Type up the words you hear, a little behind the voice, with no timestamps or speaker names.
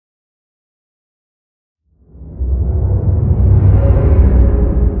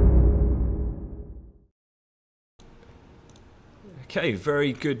Okay,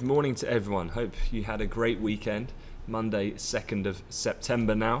 very good morning to everyone. Hope you had a great weekend. Monday, 2nd of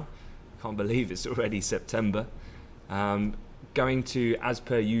September now. Can't believe it's already September. Going to, as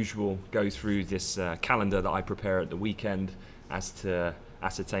per usual, go through this calendar that I prepare at the weekend as to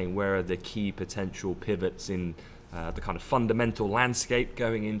ascertain where are the key potential pivots in the kind of fundamental landscape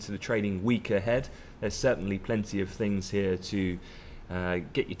going into the trading week ahead. There's certainly plenty of things here to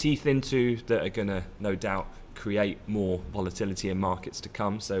get your teeth into that are going to, no doubt, create more volatility in markets to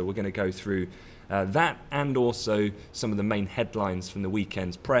come. So we're going to go through that and also some of the main headlines from the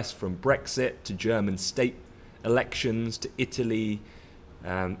weekend's press, from Brexit to German state elections to Italy,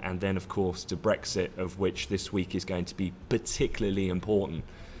 and then of course to Brexit, of which this week is going to be particularly important.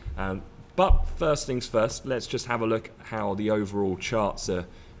 But first things first, let's just have a look at how the overall charts are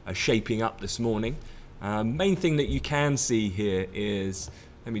shaping up this morning. Main thing that you can see here is,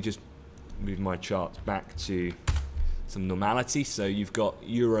 let me just move my charts back to some normality. So you've got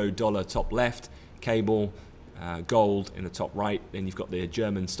euro dollar top left, cable, gold in the top right, then you've got the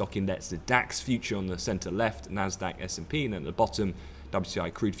German stock index, the DAX future on the center left, Nasdaq, S&P, and at the bottom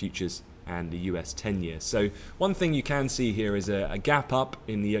WTI crude futures and the US 10-year. So one thing you can see here is a gap up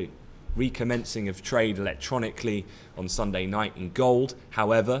in the recommencing of trade electronically on Sunday night in gold.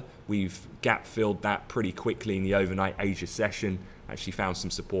 However, we've gap filled that pretty quickly in the overnight Asia session, actually found some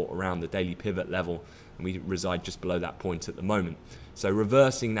support around the daily pivot level, and we reside just below that point at the moment. So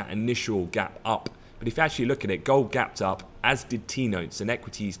reversing that initial gap up. But if you actually look at it, gold gapped up, as did T-notes, and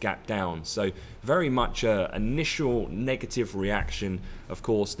equities gapped down. So very much an initial negative reaction. Of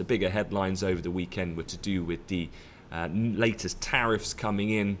course, the bigger headlines over the weekend were to do with the latest tariffs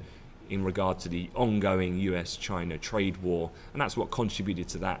coming in regard to the ongoing US-China trade war, and that's what contributed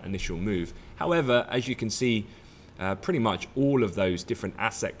to that initial move. However, as you can see, pretty much all of those different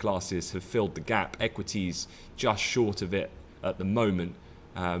asset classes have filled the gap. Equities just short of it at the moment.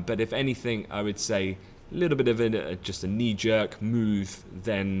 But if anything, I would say a little bit of just a knee-jerk move,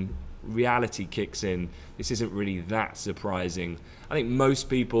 then reality kicks in. This isn't really that surprising. I think most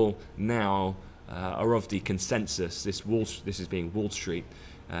people now are of the consensus, this is being Wall Street,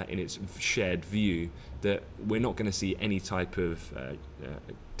 in its shared view, that we're not going to see any type of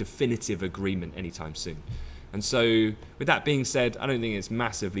definitive agreement anytime soon. And so with that being said, I don't think it's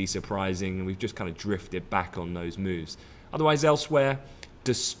massively surprising, and we've just kind of drifted back on those moves. Otherwise, elsewhere,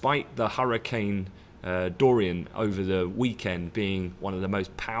 despite the hurricane Dorian over the weekend being one of the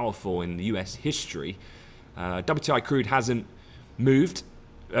most powerful in the US history, WTI crude hasn't moved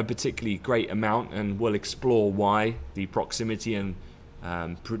a particularly great amount, and we'll explore why. The proximity and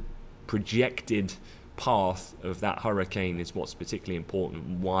projected path of that hurricane is what's particularly important,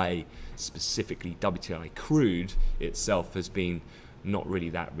 why specifically WTI crude itself has been not really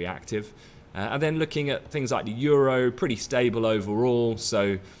that reactive. And then looking at things like the euro, pretty stable overall.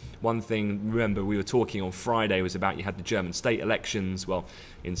 So one thing, remember, we were talking on Friday was about you had the German state elections. Well,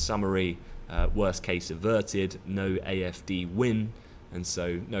 in summary, worst case averted, no AfD win, and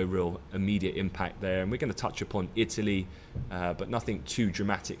so no real immediate impact there. And we're going to touch upon Italy, but nothing too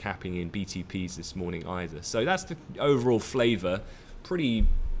dramatic happening in BTPs this morning either. So that's the overall flavour, pretty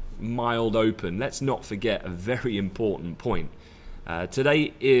mild open. Let's not forget a very important point.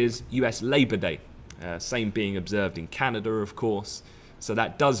 Today is US Labour Day, same being observed in Canada, of course. So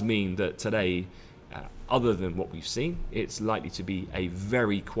that does mean that today, other than what we've seen, it's likely to be a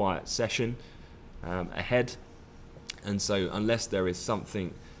very quiet session ahead. And so unless there is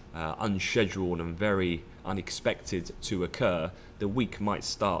something unscheduled and very unexpected to occur, the week might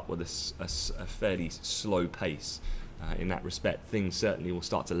start with a fairly slow pace. In that respect, things certainly will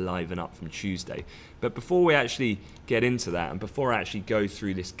start to liven up from Tuesday. But before we actually get into that, and before I actually go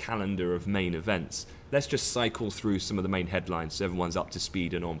through this calendar of main events, let's just cycle through some of the main headlines so everyone's up to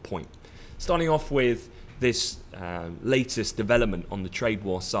speed and on point. Starting off with this latest development on the trade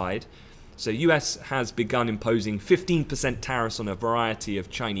war side. So US has begun imposing 15% tariffs on a variety of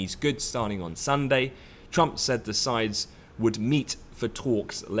Chinese goods starting on Sunday. Trump said the sides would meet for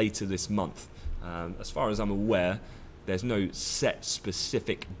talks later this month. As far as I'm aware, there's no set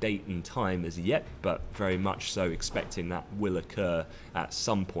specific date and time as yet, but very much so expecting that will occur at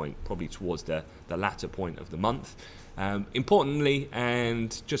some point, probably towards the latter point of the month. Importantly,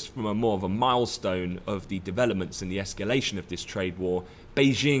 and just from more of a milestone of the developments and the escalation of this trade war,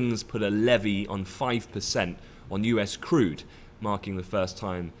 Beijing's put a levy on 5% on US crude, marking the first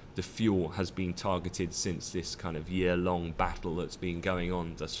time the fuel has been targeted since this kind of year-long battle that's been going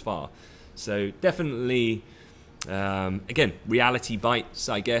on thus far. So definitely, again, reality bites,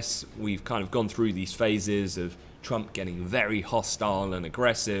 I guess. We've kind of gone through these phases of Trump getting very hostile and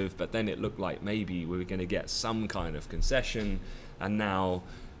aggressive, but then it looked like maybe we were going to get some kind of concession. and now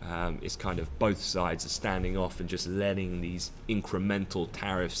it's kind of both sides are standing off and just letting these incremental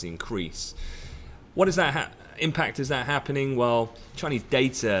tariffs increase. What is that impact is that happening? Well, Chinese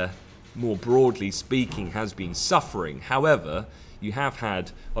data, more broadly speaking, has been suffering. However, you have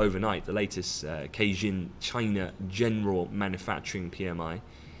had overnight the latest Caixin China General Manufacturing PMI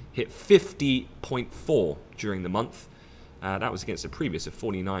hit 50.4 during the month. That was against a previous of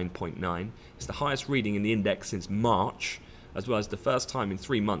 49.9. It's the highest reading in the index since March, as well as the first time in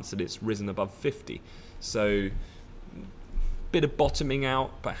 3 months that it's risen above 50. So, bit of bottoming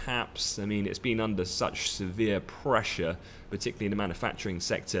out, perhaps. I mean, it's been under such severe pressure, particularly in the manufacturing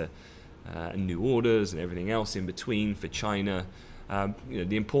sector, and new orders and everything else in between for China.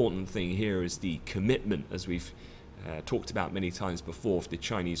 The important thing here is the commitment, as we've talked about many times before, for the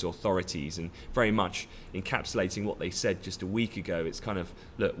Chinese authorities, and very much encapsulating what they said just a week ago. It's kind of,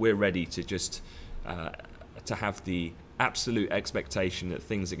 look, we're ready to just to have the absolute expectation that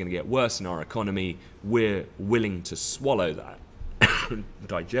things are going to get worse in our economy. We're willing to swallow that,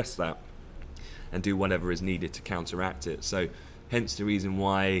 digest that, and do whatever is needed to counteract it. So hence the reason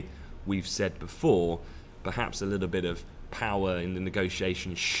why we've said before, perhaps a little bit of power in the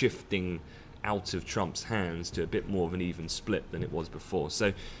negotiation shifting out of Trump's hands to a bit more of an even split than it was before.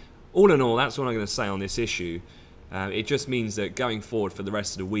 So all in all, that's what I'm going to say on this issue. It just means that going forward for the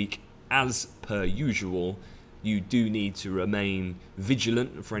rest of the week, as per usual, you do need to remain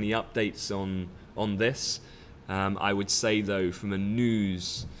vigilant for any updates on this. I would say, though, from a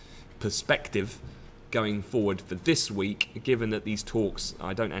news perspective, going forward for this week, given that these talks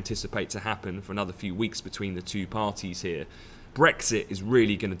I don't anticipate to happen for another few weeks between the two parties here, Brexit is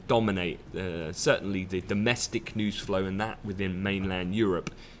really going to dominate certainly the domestic news flow, and that within mainland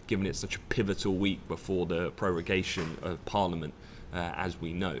Europe, given it's such a pivotal week before the prorogation of Parliament, as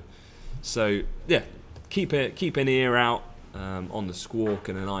we know. So yeah, keep an ear out on the Squawk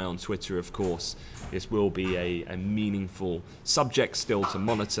and an eye on Twitter, of course. This will be a meaningful subject still to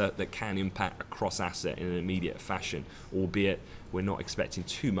monitor that can impact across asset in an immediate fashion, albeit we're not expecting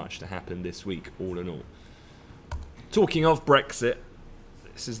too much to happen this week, all in all. Talking of Brexit,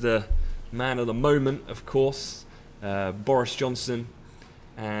 this is the man of the moment, of course, Boris Johnson,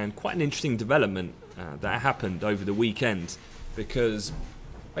 and quite an interesting development that happened over the weekend, because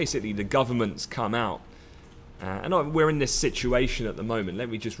basically the government's come out, and we're in this situation at the moment. Let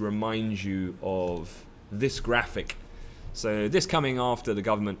me just remind you of this graphic. So this coming after the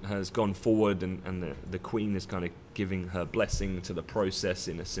government has gone forward, and the Queen is kind of giving her blessing to the process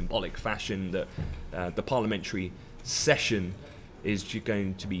in a symbolic fashion that the parliamentary session is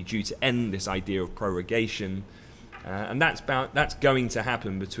going to be due to end this idea of prorogation, and that's going to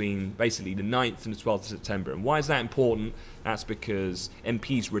happen between basically the 9th and the 12th of September. And why is that important? That's because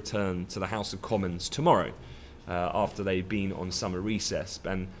MPs return to the House of Commons tomorrow after they've been on summer recess.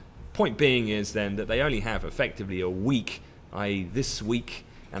 And point being is then that they only have effectively a week, i.e. this week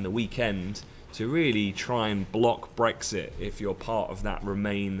and the weekend, to really try and block Brexit if you're part of that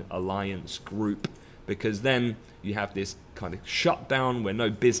Remain alliance group, because then you have this kind of shutdown where no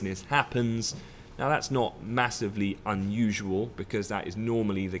business happens. Now that's not massively unusual, because that is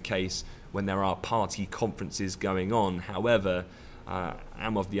normally the case when there are party conferences going on. However,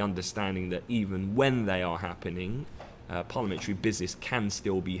 I'm of the understanding that even when they are happening, parliamentary business can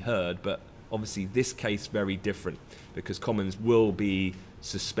still be heard, but obviously this case very different, because Commons will be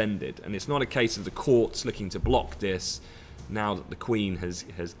suspended, and it's not a case of the courts looking to block this. Now that the Queen has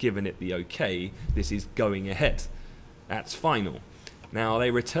given it the okay, this is going ahead. That's final. Now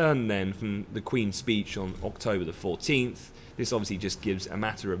they return then from the Queen's speech on October the 14th. This obviously just gives a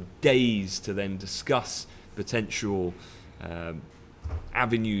matter of days to then discuss potential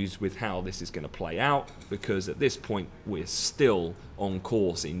avenues with how this is going to play out, because at this point we're still on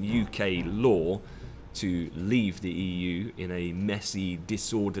course in UK law to leave the EU in a messy,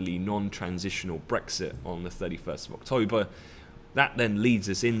 disorderly, non-transitional Brexit on the 31st of October. That then leads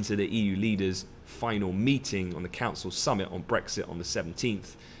us into the EU leaders' final meeting on the Council Summit on Brexit on the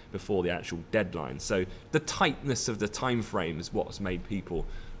 17th, before the actual deadline. So the tightness of the time frame is what's made people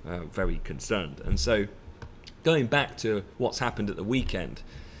very concerned. And so going back to what's happened at the weekend,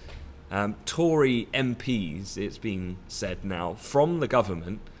 Tory MPs, it's been said now, from the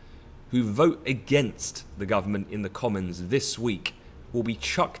government, who vote against the government in the Commons this week, will be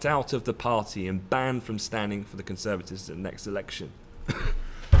chucked out of the party and banned from standing for the Conservatives at the next election.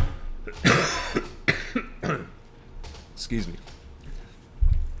 Excuse me.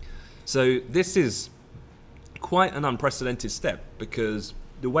 So this is quite an unprecedented step, because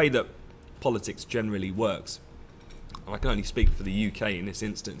the way that politics generally works, and I can only speak for the UK in this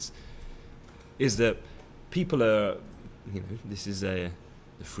instance, is that people are this is the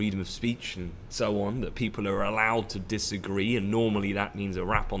freedom of speech and so on, that people are allowed to disagree, and normally that means a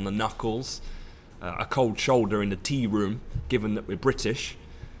rap on the knuckles, a cold shoulder in the tea room, given that we're British.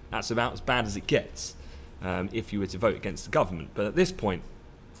 That's about as bad as it gets if you were to vote against the government. But at this point,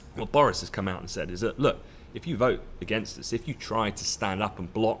 what Boris has come out and said is that, look, if you vote against us, if you try to stand up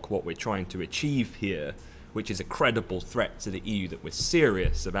and block what we're trying to achieve here, which is a credible threat to the EU, that we're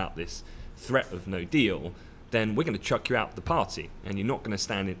serious about this threat of no deal, then we're going to chuck you out of the party, and you're not going to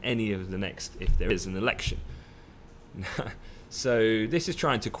stand in any of the next, if there is an election. So this is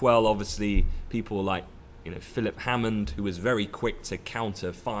trying to quell, obviously, people like Philip Hammond, who was very quick to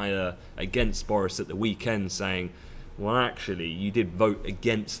counter fire against Boris at the weekend, saying, well, actually, you did vote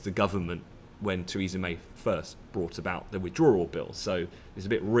against the government when Theresa May first brought about the withdrawal bill. So it's a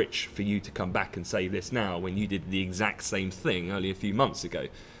bit rich for you to come back and say this now when you did the exact same thing only a few months ago.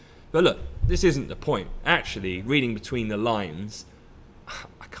 But look, this isn't the point. Actually, reading between the lines,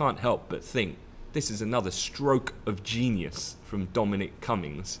 I can't help but think this is another stroke of genius from Dominic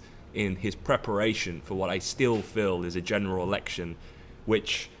Cummings in his preparation for what I still feel is a general election,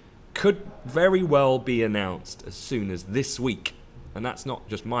 which could very well be announced as soon as this week. And that's not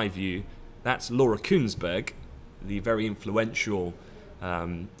just my view, that's Laura Kuenssberg, the very influential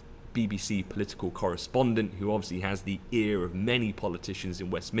BBC political correspondent, who obviously has the ear of many politicians in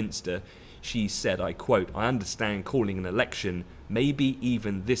Westminster. She said, I quote, "I understand calling an election, maybe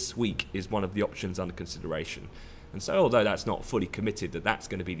even this week, is one of the options under consideration." And so although that's not fully committed that that's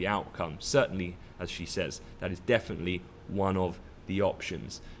going to be the outcome, certainly, as she says, that is definitely one of the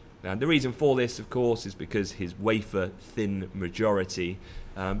options. And the reason for this, of course, is because his wafer-thin majority.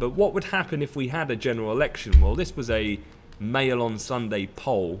 But what would happen if we had a general election? Well, this was a Mail on Sunday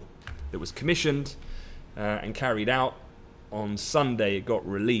poll that was commissioned and carried out. On Sunday it got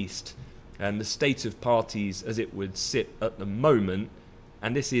released, and the state of parties as it would sit at the moment,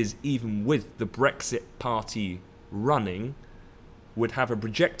 and this is even with the Brexit party running, would have a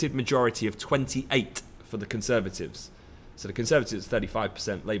projected majority of 28 for the Conservatives. So the Conservatives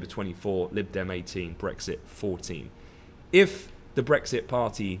 35%, Labour 24%, Lib Dem 18%, Brexit 14%. If the Brexit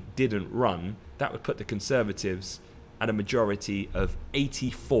party didn't run, that would put the Conservatives at a majority of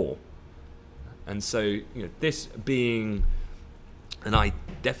 84%. And so, this being, and I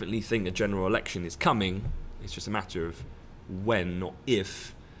definitely think a general election is coming, it's just a matter of when, not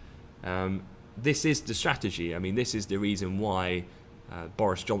if. This is the strategy. I mean, this is the reason why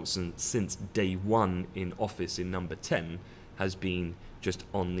Boris Johnson, since day one in office in number 10, has been just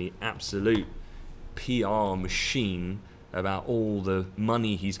on the absolute PR machine about all the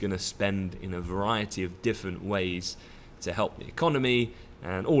money he's going to spend in a variety of different ways to help the economy,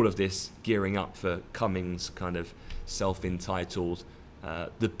 and all of this gearing up for Cummings' kind of self-entitled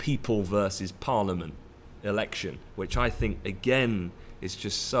the people versus Parliament election, which I think again is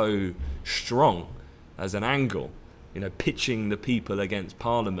just so strong as an angle, pitching the people against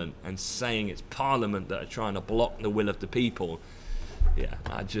Parliament and saying it's Parliament that are trying to block the will of the people. Yeah,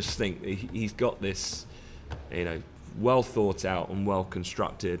 I just think he's got this, well thought out and well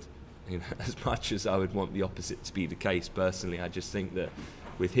constructed. As much as I would want the opposite to be the case personally, I just think that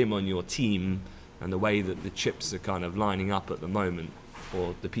with him on your team and the way that the chips are kind of lining up at the moment,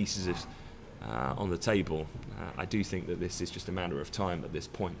 or the pieces is on the table, I do think that this is just a matter of time at this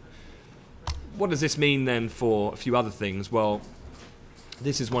point. What does this mean then for a few other things? Well,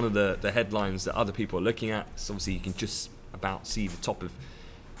 this is one of the headlines that other people are looking at. So obviously you can just about see the top of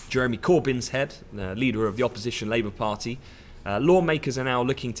Jeremy Corbyn's head, the leader of the opposition Labour Party. Lawmakers are now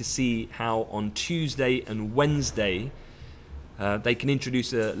looking to see how on Tuesday and Wednesday they can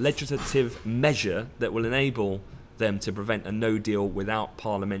introduce a legislative measure that will enable them to prevent a no deal without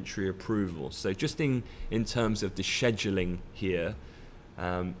parliamentary approval. So just in terms of the scheduling here,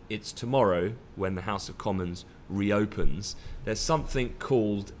 it's tomorrow when the House of Commons reopens. There's something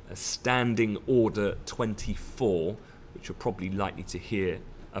called a Standing Order 24, which you're probably likely to hear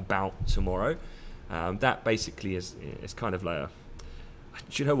about tomorrow. That basically is kind of like a...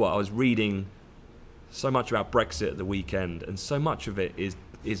 Do you know what? I was reading so much about Brexit at the weekend, and so much of it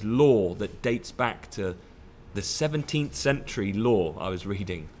is law that dates back to the 17th century law I was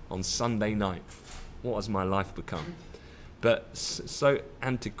reading on Sunday night. What has my life become? But so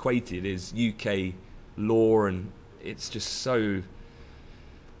antiquated is UK law, and it's just so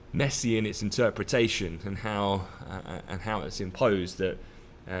messy in its interpretation and how it's imposed that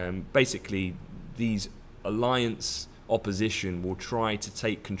basically these alliance opposition will try to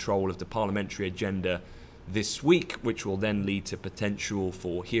take control of the parliamentary agenda this week, which will then lead to potential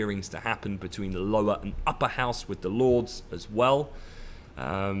for hearings to happen between the lower and upper house with the Lords as well.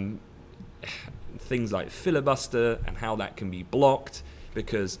 things like filibuster and how that can be blocked,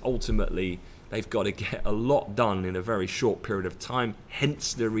 because ultimately they've got to get a lot done in a very short period of time,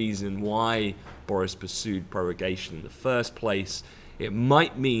 hence the reason why Boris pursued prorogation in the first place. It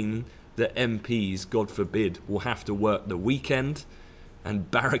might mean that MPs, God forbid, will have to work the weekend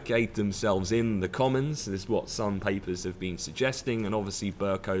and barricade themselves in the Commons. This is what some papers have been suggesting, and obviously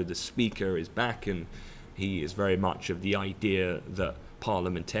Bercow, the Speaker, is back, and he is very much of the idea that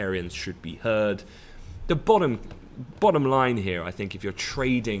parliamentarians should be heard. The bottom line here, I think, if you're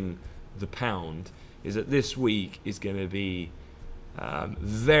trading the pound, is that this week is going to be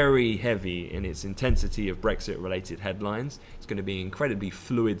very heavy in its intensity of Brexit-related headlines. It's going to be an incredibly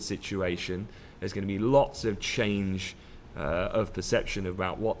fluid situation. There's going to be lots of change of perception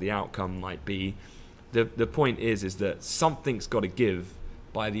about what the outcome might be. The point is that something's got to give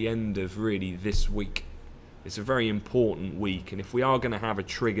by the end of really this week. It's a very important week, and if we are going to have a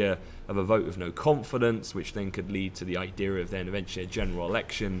trigger of a vote of no confidence, which then could lead to the idea of then eventually a general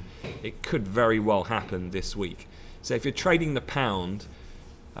election, it could very well happen this week. So if you're trading the pound,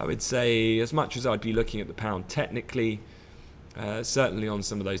 I would say, as much as I'd be looking at the pound technically, certainly on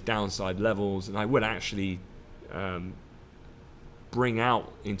some of those downside levels, and I would actually bring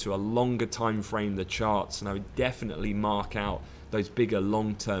out into a longer time frame the charts, and I would definitely mark out those bigger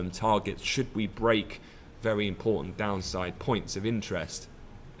long-term targets should we break very important downside points of interest.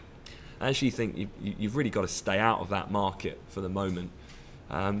 I actually think you've really got to stay out of that market for the moment.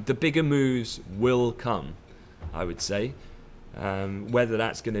 The bigger moves will come, I would say. Whether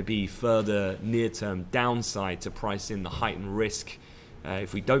that's going to be further near-term downside to price in the heightened risk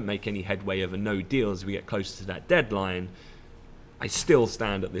if we don't make any headway of a no deal as we get closer to that deadline, I still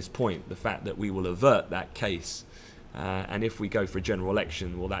stand at this point the fact that we will avert that case. And if we go for a general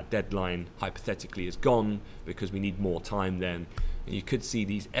election, well, that deadline hypothetically is gone because we need more time then. And you could see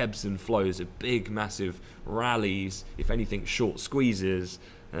these ebbs and flows of big, massive rallies, if anything, short squeezes,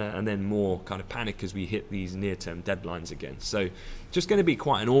 and then more kind of panic as we hit these near-term deadlines again. So just going to be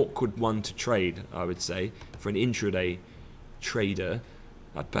quite an awkward one to trade, I would say, for an intraday trader.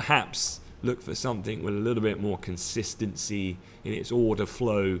 I'd perhaps look for something with a little bit more consistency in its order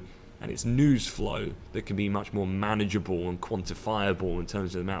flow and its news flow that can be much more manageable and quantifiable in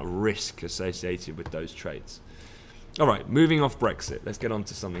terms of the amount of risk associated with those trades. All right, moving off Brexit, let's get on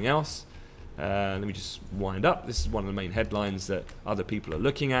to something else. Let me just wind up. This is one of the main headlines that other people are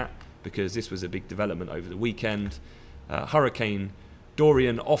looking at because this was a big development over the weekend. Hurricane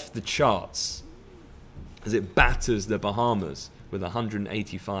Dorian off the charts as it batters the Bahamas with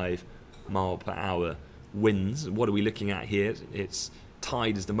 185 mile per hour winds. What are we looking at here? It's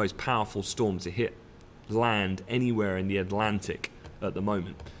tied as the most powerful storm to hit land anywhere in the Atlantic at the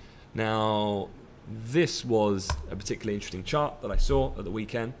moment. Now, this was a particularly interesting chart that I saw at the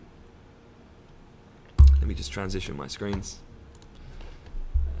weekend. Let me just transition my screens.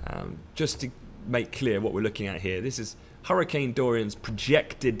 Just to make clear what we're looking at here, this is Hurricane Dorian's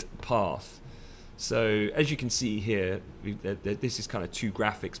projected path. So as you can see here, this is kind of two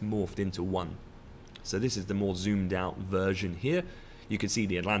graphics morphed into one. So this is the more zoomed out version here. You can see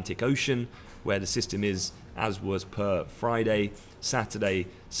the Atlantic Ocean, where the system is, as was per Friday, Saturday,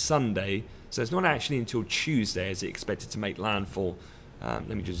 Sunday. So it's not actually until Tuesday is it expected to make landfall. Let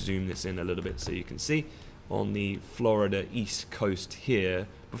me just zoom this in a little bit so you can see, on the Florida east coast here,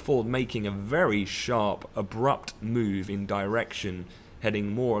 before making a very sharp, abrupt move in direction,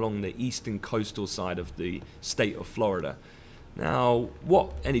 heading more along the eastern coastal side of the state of Florida. Now,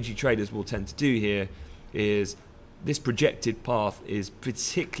 what energy traders will tend to do here is this projected path is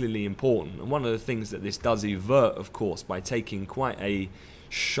particularly important, and one of the things that this does avert, of course, by taking quite a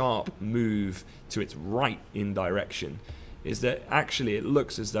sharp move to its right in direction, is that actually it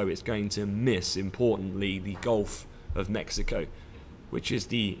looks as though it's going to miss, importantly, the Gulf of Mexico, which is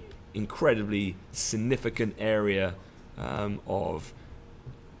the incredibly significant area of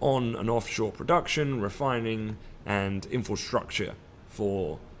on and offshore production, refining, and infrastructure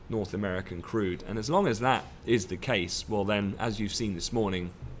for North American crude. And as long as that is the case, well then, as you've seen this morning,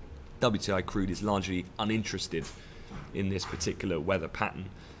 WTI crude is largely uninterested in this particular weather pattern.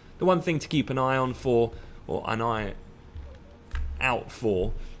 The one thing to keep an eye on for, or an eye out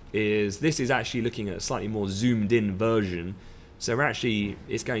for, is this is actually looking at a slightly more zoomed in version. So we're actually,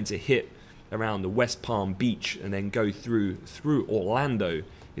 it's going to hit around the West Palm Beach and then go through Orlando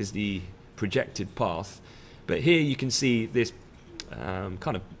is the projected path. But here you can see this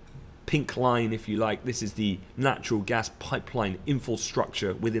kind of pink line, if you like. This is the natural gas pipeline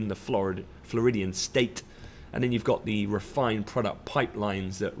infrastructure within the Floridian state. And then you've got the refined product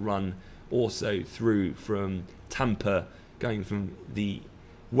pipelines that run also through from Tampa, going from the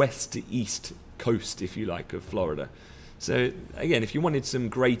west to east coast, if you like, of Florida. So again, if you wanted some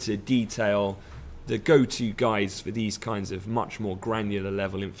greater detail, the go-to guys for these kinds of much more granular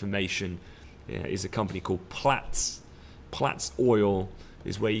level information is a company called Platts. Platts Oil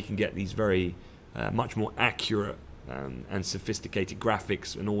is where you can get these very much more accurate and sophisticated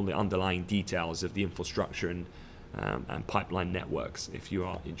graphics and all the underlying details of the infrastructure and pipeline networks, if you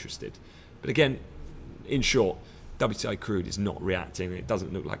are interested. But again, in short, WTI crude is not reacting. It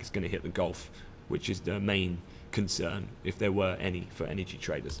doesn't look like it's going to hit the Gulf, which is the main concern, if there were any, for energy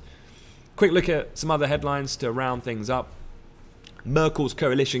traders. Quick look at some other headlines to round things up. Merkel's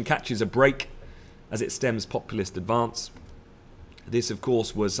coalition catches a break as it stems populist advance. This, of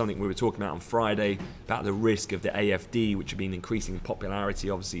course, was something we were talking about on Friday, about the risk of the AfD, which had been increasing in popularity,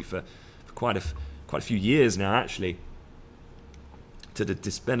 obviously, for quite a few years now, actually, to the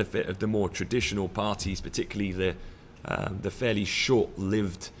disbenefit of the more traditional parties, particularly the fairly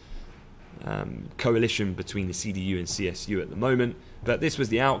short-lived coalition between the CDU and CSU at the moment. But this was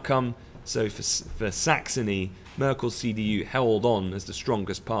the outcome. So for Saxony, Merkel's CDU held on as the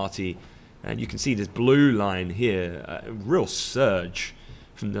strongest party. And you can see this blue line here, a real surge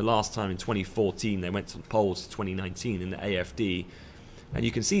from the last time in 2014. They went to the polls to 2019 in the AfD. And you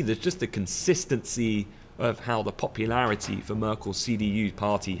can see there's just the consistency of how the popularity for Merkel's CDU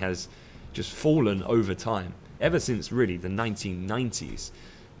party has just fallen over time, ever since really the 1990s.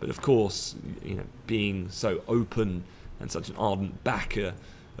 But of course, being so open and such an ardent backer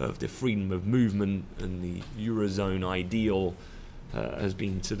of the freedom of movement and the Eurozone ideal has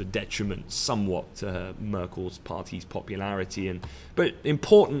been to the detriment somewhat to Merkel's party's popularity. But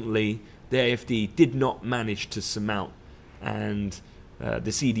importantly, the AfD did not manage to surmount, and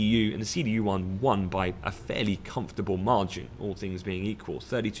the CDU won by a fairly comfortable margin, all things being equal,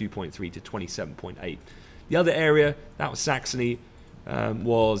 32.3 to 27.8. The other area, that was Saxony,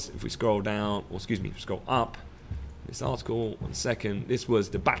 was, if we scroll down, or excuse me, if we scroll up, this article, 1 second, this was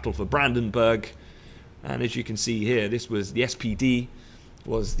the battle for Brandenburg. And as you can see here, this was the SPD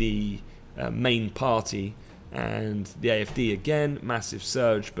was the main party, and the AfD again, massive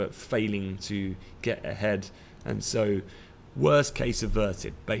surge, but failing to get ahead. And so worst case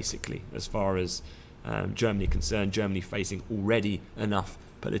averted, basically, as far as Germany concerned. Germany facing already enough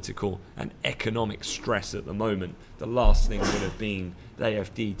political and economic stress at the moment. The last thing would have been the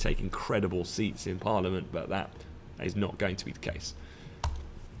AfD taking credible seats in Parliament, but that is not going to be the case.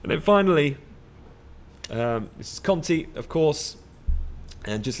 And then finally, this is Conte, of course,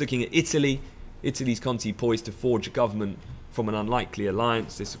 and just looking at Italy. Italy's Conte poised to forge a government from an unlikely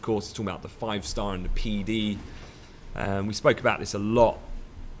alliance. This, of course, is talking about the 5-star and the PD. We spoke about this a lot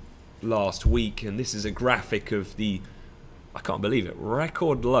last week, and this is a graphic of the, I can't believe it,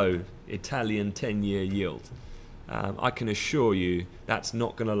 record low Italian 10-year yield. I can assure you that's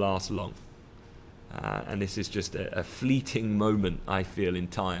not going to last long. And this is just a fleeting moment, I feel, in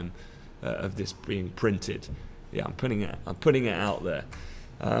time of this being printed. Yeah, I'm putting it out there.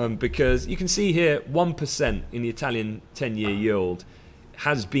 Because you can see here 1% in the Italian 10-year yield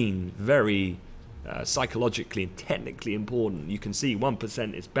has been very psychologically and technically important. You can see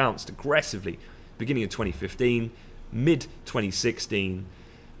 1%, it's bounced aggressively beginning of 2015, mid 2016,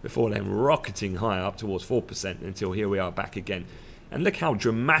 before then rocketing higher up towards 4% until here we are back again. And look how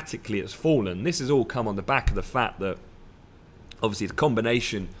dramatically it's fallen. This has all come on the back of the fact that obviously the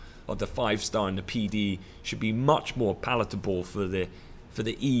combination of the 5-star and the PD should be much more palatable for the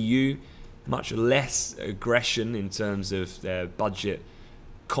EU, much less aggression in terms of their budget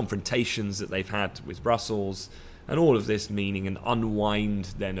confrontations that they've had with Brussels, and all of this meaning an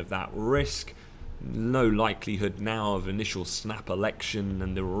unwind then of that risk. No likelihood now of initial snap election,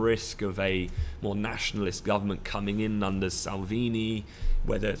 and the risk of a more nationalist government coming in under Salvini,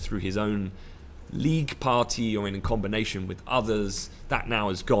 whether through his own League party or in combination with others. That now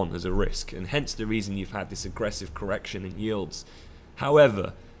is gone as a risk, and hence the reason you've had this aggressive correction in yields.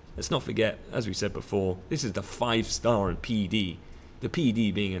 However, let's not forget, as we said before, this is the 5-star and PD. The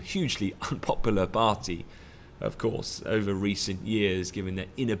PD being a hugely unpopular party, of course, over recent years, given their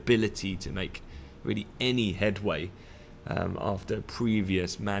inability to make really any headway after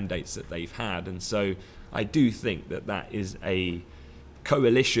previous mandates that they've had. And so I do think that that is a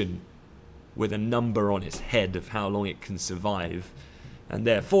coalition with a number on its head of how long it can survive. And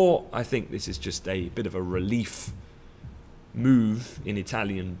therefore, I think this is just a bit of a relief move in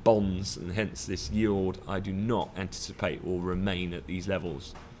Italian bonds, and hence this yield I do not anticipate will remain at these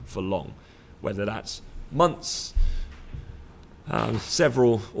levels for long. Whether that's months,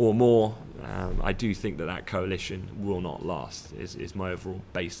 several or more, I do think that that coalition will not last, is my overall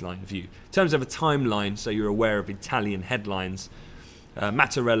baseline view. In terms of a timeline, so you're aware of Italian headlines,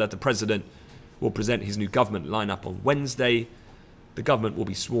 Mattarella, the president, will present his new government lineup on Wednesday. The government will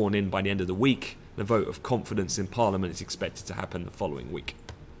be sworn in by the end of the week. The vote of confidence in Parliament is expected to happen the following week.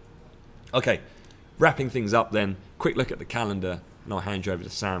 Okay, wrapping things up then, quick look at the calendar, and I'll hand you over to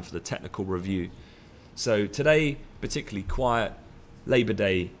Sam for the technical review. So today, particularly quiet, Labour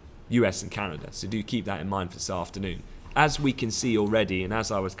Day, US and Canada, so do keep that in mind for this afternoon. As we can see already, and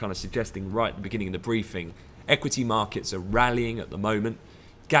as I was kind of suggesting right at the beginning of the briefing, equity markets are rallying at the moment.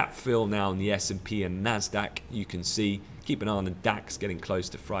 Gap fill now in the S&P and Nasdaq, you can see. Keep an eye on the DAX getting close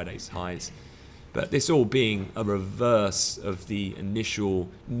to Friday's highs. But this all being a reverse of the initial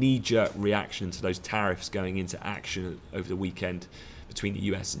knee-jerk reaction to those tariffs going into action over the weekend between the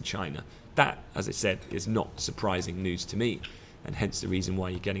US and China. That, as I said, is not surprising news to me, and hence the reason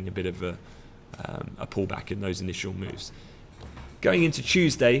why you're getting a bit of a pullback in those initial moves. Going into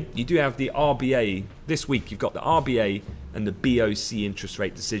Tuesday, you do have the RBA. This week you've got the RBA and the BOC interest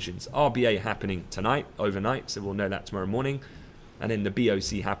rate decisions. RBA happening tonight, overnight, so we'll know that tomorrow morning, and then the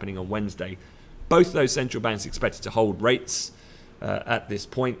BOC happening on Wednesday. Both of those central banks expected to hold rates at this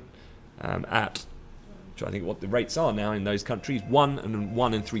point at, I think what the rates are now in those countries, 1 and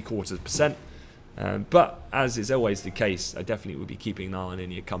 1.75%. But as is always the case, I definitely would be keeping an eye on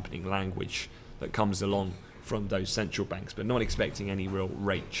any accompanying language that comes along from those central banks, but not expecting any real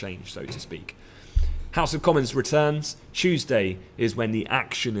rate change, so to speak. House of Commons returns. Tuesday is when the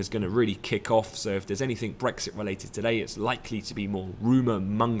action is going to really kick off, so if there's anything Brexit related today, it's likely to be more rumour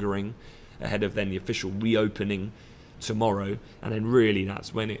mongering ahead of then the official reopening tomorrow, and then really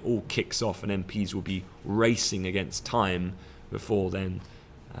that's when it all kicks off and MPs will be racing against time before then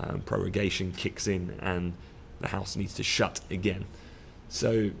prorogation kicks in and the House needs to shut again.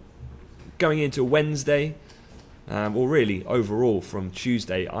 So going into Wednesday, well really overall from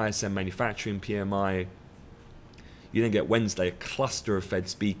Tuesday, ISM manufacturing PMI, you then get Wednesday a cluster of Fed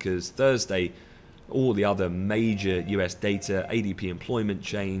speakers, Thursday all the other major US data, ADP employment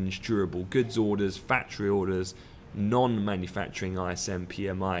change, durable goods orders, factory orders, non-manufacturing ISM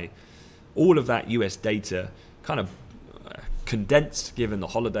PMI, all of that US data kind of condensed given the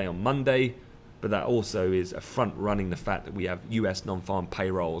holiday on Monday, but that also is a front running the fact that we have US non-farm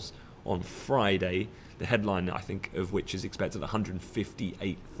payrolls on Friday, the headline I think of which is expected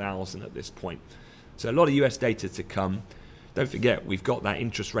 158,000 at this point. So a lot of US data to come. Don't forget, we've got that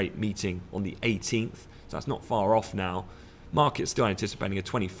interest rate meeting on the 18th, so that's not far off now. Market's still anticipating a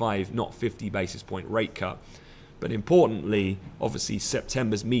 25, not 50 basis point rate cut. But importantly, obviously,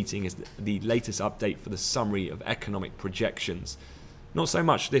 September's meeting is the latest update for the summary of economic projections. Not so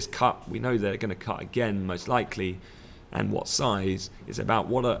much this cut, we know they're going to cut again, most likely, and what size. It's about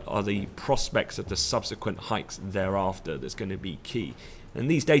what are the prospects of the subsequent hikes thereafter that's going to be key. And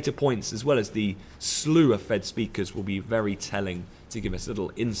these data points, as well as the slew of Fed speakers, will be very telling to give us a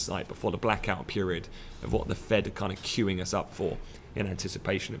little insight before the blackout period of what the Fed are kind of queuing us up for in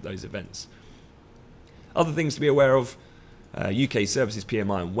anticipation of those events. Other things to be aware of, UK services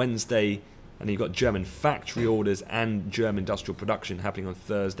PMI on Wednesday, and you've got German factory orders and German industrial production happening on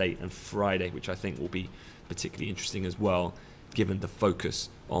Thursday and Friday, which I think will be particularly interesting as well, given the focus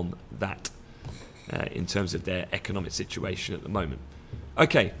on that in terms of their economic situation at the moment.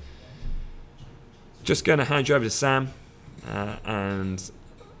 Okay, just going to hand you over to Sam, and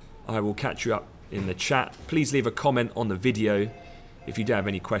I will catch you up in the chat. Please leave a comment on the video. If you do have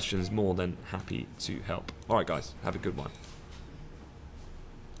any questions, more than happy to help. All right, guys, have a good one.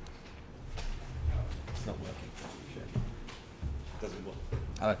 It's not working. It doesn't work.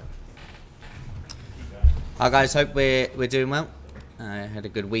 Hello. Hi guys, hope we're doing well. Had a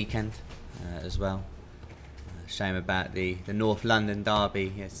good weekend as well. Shame about the North London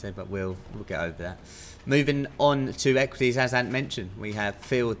derby yesterday, but we'll get over that. Moving on to equities, as Ant mentioned, we have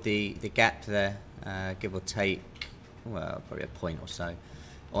filled the gap there, give or take, well, probably a point or so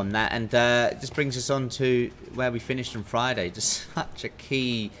on that, and this brings us on to where we finished on Friday. Just such a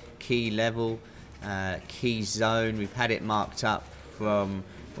key level, key zone. We've had it marked up from,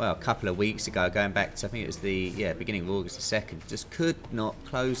 well, a couple of weeks ago, going back to, I think it was the beginning of August the 2nd. Just could not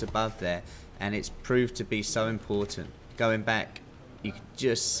close above there, and it's proved to be so important. Going back, you can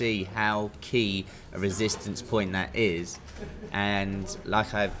just see how key a resistance point that is. And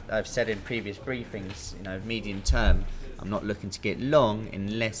like I've said in previous briefings, you know, medium term, I'm not looking to get long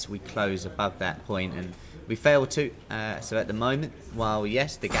unless we close above that point, and we fail to. So at the moment, while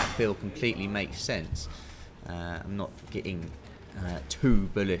yes, the gap fill completely makes sense, I'm not getting too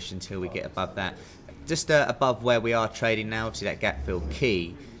bullish until we get above that. Just above where we are trading now, obviously that gap fill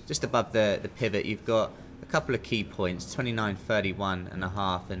key. Just above the pivot, you've got a couple of key points: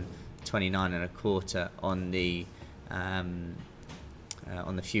 29.31.5 and 29.25 on the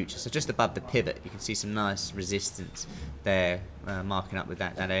on the future. So just above the pivot, you can see some nice resistance there, marking up with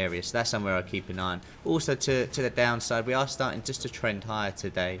that area. So that's somewhere I'll keep an eye on. Also to the downside, we are starting just to trend higher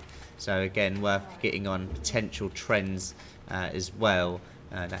today. So again, worth getting on potential trends as well.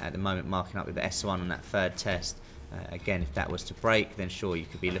 That at the moment marking up with the S1 on that third test. Again, if that was to break, then sure, you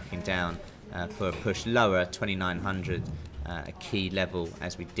could be looking down for a push lower, 2900, a key level,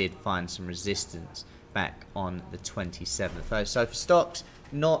 as we did find some resistance back on the 27th. So for stocks,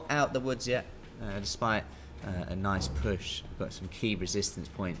 not out the woods yet, despite a nice push. We've got some key resistance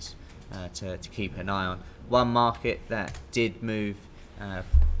points to keep an eye on. One market that did move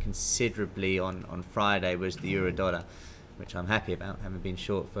considerably on Friday was the euro dollar, which I'm happy about, having been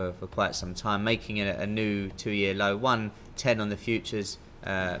short for quite some time, making it a new 2-year low. 110 on the futures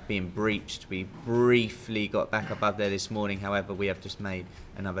being breached. We briefly got back above there this morning, however we have just made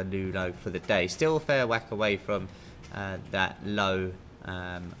another new low for the day. Still a fair whack away from that low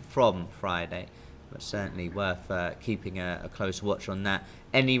from Friday, but certainly worth keeping a close watch on that.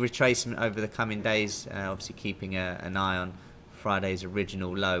 Any retracement over the coming days, obviously keeping an eye on Friday's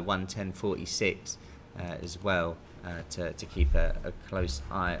original low, 110.46 as well, to keep a close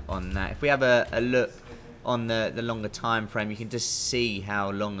eye on that. If we have a look on the longer time frame, you can just see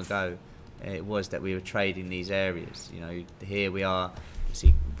how long ago it was that we were trading these areas. You know, here we are,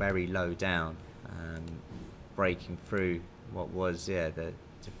 see very low down, breaking through what was the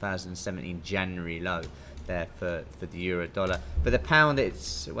 2017 January low there for the euro dollar. For the pound,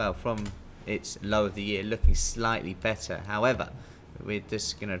 it's, well, from its low of the year, looking slightly better. However, we're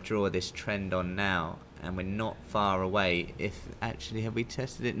just going to draw this trend on now, and we're not far away. If actually, have we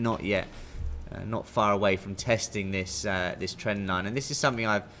tested it? Not yet. Not far away from testing this this trend line, and this is something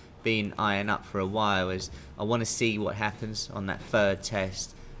I've been eyeing up for a while. Is I want to see what happens on that third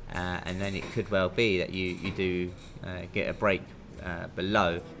test, and then it could well be that you do get a break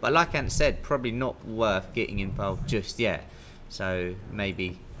below. But like Ant said, probably not worth getting involved just yet. So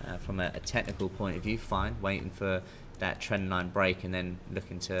maybe from a technical point of view, fine, waiting for that trend line break and then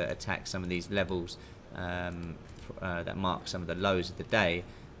looking to attack some of these levels that mark some of the lows of the day.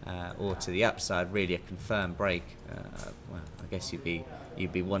 Or to the upside, really a confirmed break. Well, I guess you'd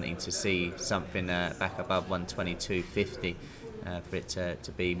be wanting to see something back above 122.50 for it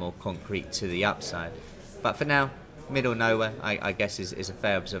to be more concrete to the upside. But for now, middle nowhere, I guess is a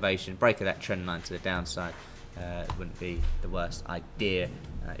fair observation. Break of that trend line to the downside wouldn't be the worst idea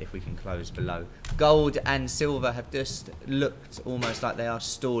if we can close below. Gold and silver have just looked almost like they are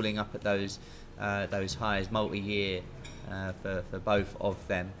stalling up at those highs, multi-year. For both of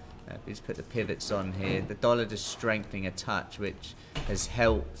them. Let's put the pivots on here. The dollar just strengthening a touch, which has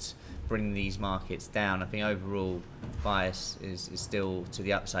helped bring these markets down. I think overall bias is still to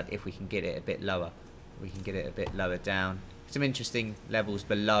the upside if we can get it a bit lower. We can get it a bit lower down. Some interesting levels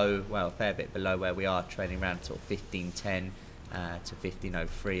below, well, a fair bit below where we are, trading around sort of 1510 to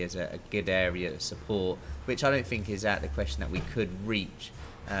 1503 as a good area of support, which I don't think is out of the question that we could reach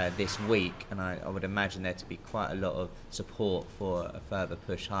this week, and I would imagine there to be quite a lot of support for a further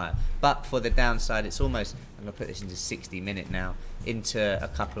push higher. But for the downside, it's almost, I'm going to put this into 60-minute now, into a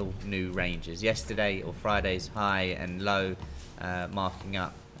couple of new ranges. Yesterday or Friday's high and low marking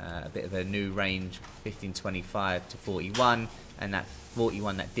up a bit of a new range, 1525 to 41, and that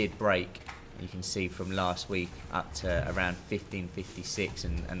 41 that did break, you can see from last week up to around 1556,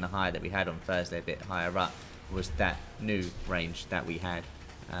 and the high that we had on Thursday, a bit higher up, was that new range that we had.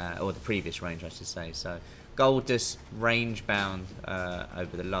 Or the previous range, I should say. So gold just range bound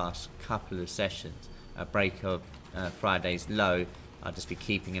over the last couple of sessions. A break of Friday's low, I'll just be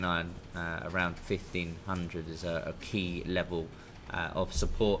keeping an eye on around 1500 as a key level of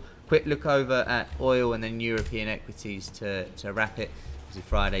support. Quick look over at oil and then European equities to wrap it. Obviously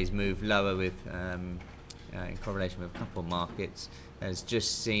Friday's move lower with in correlation with a couple of markets has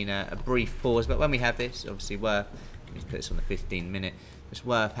just seen a brief pause, but when we have this, obviously worth, let's put this on the 15-minute, it's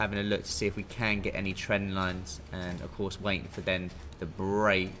worth having a look to see if we can get any trend lines, and of course waiting for then the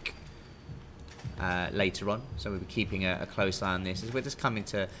break later on. So we'll be keeping a close eye on this as we're just coming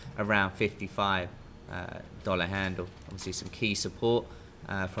to around $55 handle. Obviously some key support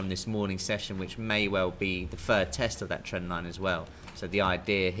from this morning session, which may well be the third test of that trend line as well. So the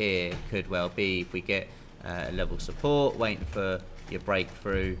idea here could well be, if we get a level support, waiting for your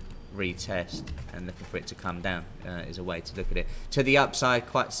breakthrough, retest, and looking for it to come down is a way to look at it. To the upside,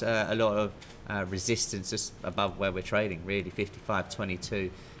 quite a lot of resistance just above where we're trading, really,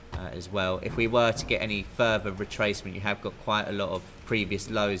 55.22 as well. If we were to get any further retracement, you have got quite a lot of previous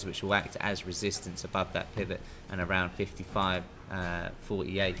lows which will act as resistance above that pivot and around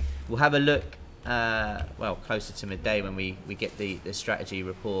 55.48. We'll have a look well, closer to midday when we get the strategy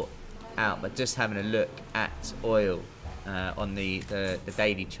report out. But just having a look at oil on the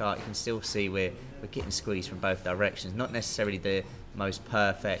daily chart, you can still see we're getting squeezed from both directions. Not necessarily the most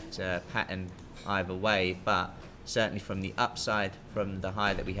perfect pattern either way, but certainly from the upside, from the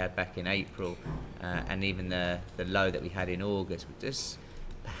high that we had back in April, and even the low that we had in August, we're just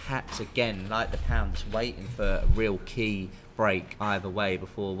perhaps again, like the pound, just waiting for a real key break either way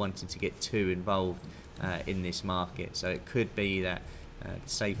before wanting to get too involved in this market. So it could be that the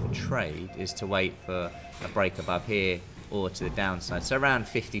safer trade is to wait for a break above here or to the downside. So around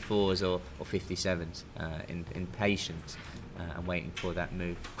 54s or 57s in patience and waiting for that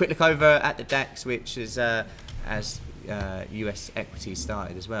move. Quick look over at the DAX, which is as US equities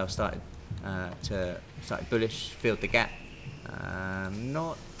started as well, started bullish, filled the gap.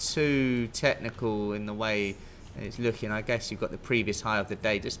 Not too technical in the way it's looking. I guess you've got the previous high of the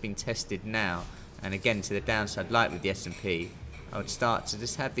day just been tested now, and again to the downside, like with the S&P. I would start to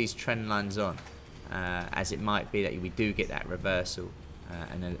just have these trend lines on, as it might be that we do get that reversal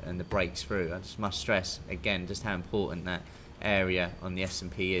and the breaks through. I just must stress again just how important that area on the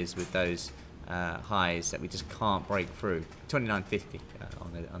S&P is with those highs that we just can't break through. 29.50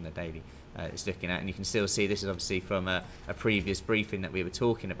 on the daily it's looking at, and you can still see this is obviously from a previous briefing that we were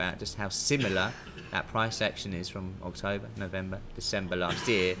talking about, just how similar that price action is from October, November, December last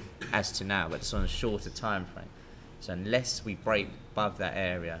year as to now, but it's on a shorter time frame. So unless we break above that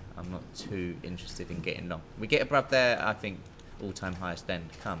area, I'm not too interested in getting long. We get above there, I think all-time highs then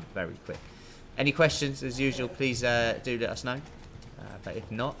come very quick. Any questions, as usual, please do let us know. But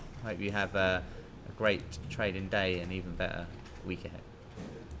if not, I hope you have a great trading day and even better week ahead.